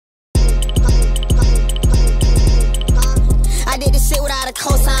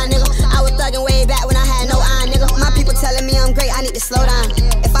telling me I'm great, I need to slow down.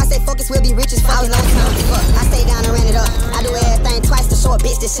 If I stay focused, we'll be rich as fuck in no time. I stay down and ran it up. I do everything twice to show a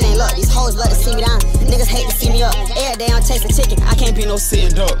bitch this shit ain't luck. These hoes love to see me down. Niggas hate to see me up. Every day I'm chasing chicken. I can't be no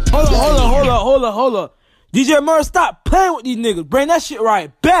sitting duck. Hold up. DJ Merv, stop playing with these niggas. Bring that shit right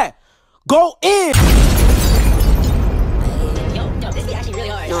back. Go in. This be actually really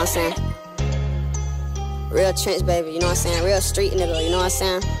hard. You know what I'm saying? Real trench, baby. You know what I'm saying? Real street nigga. You know what I'm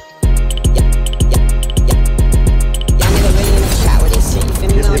saying?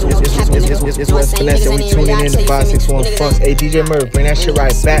 This was Finesse, we tuning in to 56Funks. Hey, DJ Merv, bring that shit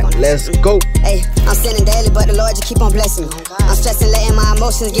right back. Let's go. Hey, I'm sinning daily, but the Lord just keep on blessing me. I'm stressing, letting my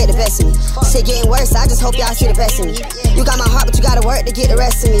emotions get the best of me. Shit getting worse, I just hope y'all see the best of me. You got my heart, but you gotta work to get the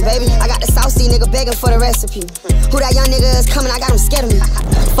rest of me, baby. I got the South Sea nigga begging for the recipe. Who that young nigga is coming, I got him scared of me.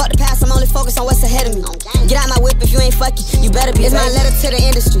 Fuck the past, I'm only focused on what's ahead of me. Get out my whip if you ain't fucking, you better be. It's my letter to the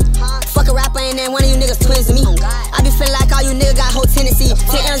industry. Fuck a rapper, ain't there one of you niggas twins to me. I be feeling like all you niggas got whole tendency. 10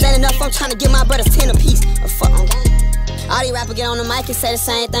 M's ain't enough, I'm trying to give my brothers 10 apiece. Fuck. All these rappers get on the mic and say the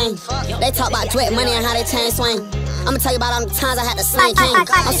same thing. They talk about duet money and how they chain swing. I'ma tell you about all the times I had to slang king.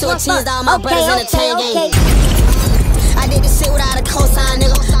 I'm still cheese all my brothers in the chain game. I did this shit without a cosign,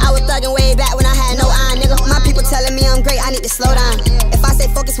 nigga. I was thugging way back when I had no eye, nigga. My people telling me I'm great, I need to slow down. If I stay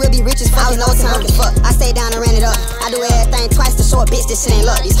focused, we'll be rich as fuck in no time. I stay down and ran it up. I do everything twice to show a bitch this shit ain't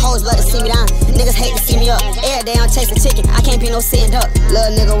luck. These hoes love to see me down. Niggas hate to see me up. Every day I'm chasing chicken. I can't be no sitting duck. Little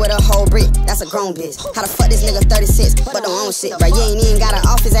nigga with a whole brick, that's a grown bitch. How the fuck this nigga 36, but don't own shit, bro? You ain't even got an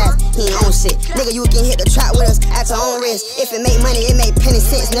off his ass, he ain't own shit. Nigga, you can hit the trap with us at your own risk. If it make money, it make penny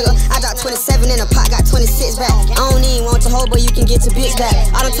cents, nigga. I dropped 27 in the pot, got 26 back. I don't even want your hoe, but you can get your bitch back.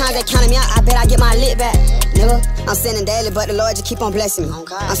 All the times they counted me out, I bet I get my lit back, nigga. I'm sinning daily, but the Lord just keep on blessing me.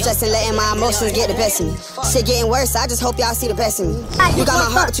 I'm stressing, letting my emotions get the best of me. Shit getting worse, I just hope y'all see the best of me. You got my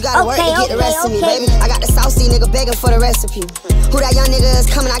heart, but you gotta work to get the rest of me, baby. I got the South Sea nigga begging for the recipe. Who that young nigga is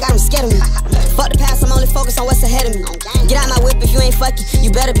coming, I got him scared of me. Fuck the past, I'm only focused on what's ahead of me. Get out my whip if you ain't fucking,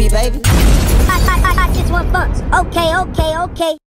 you better be, baby. 56Funks. Okay.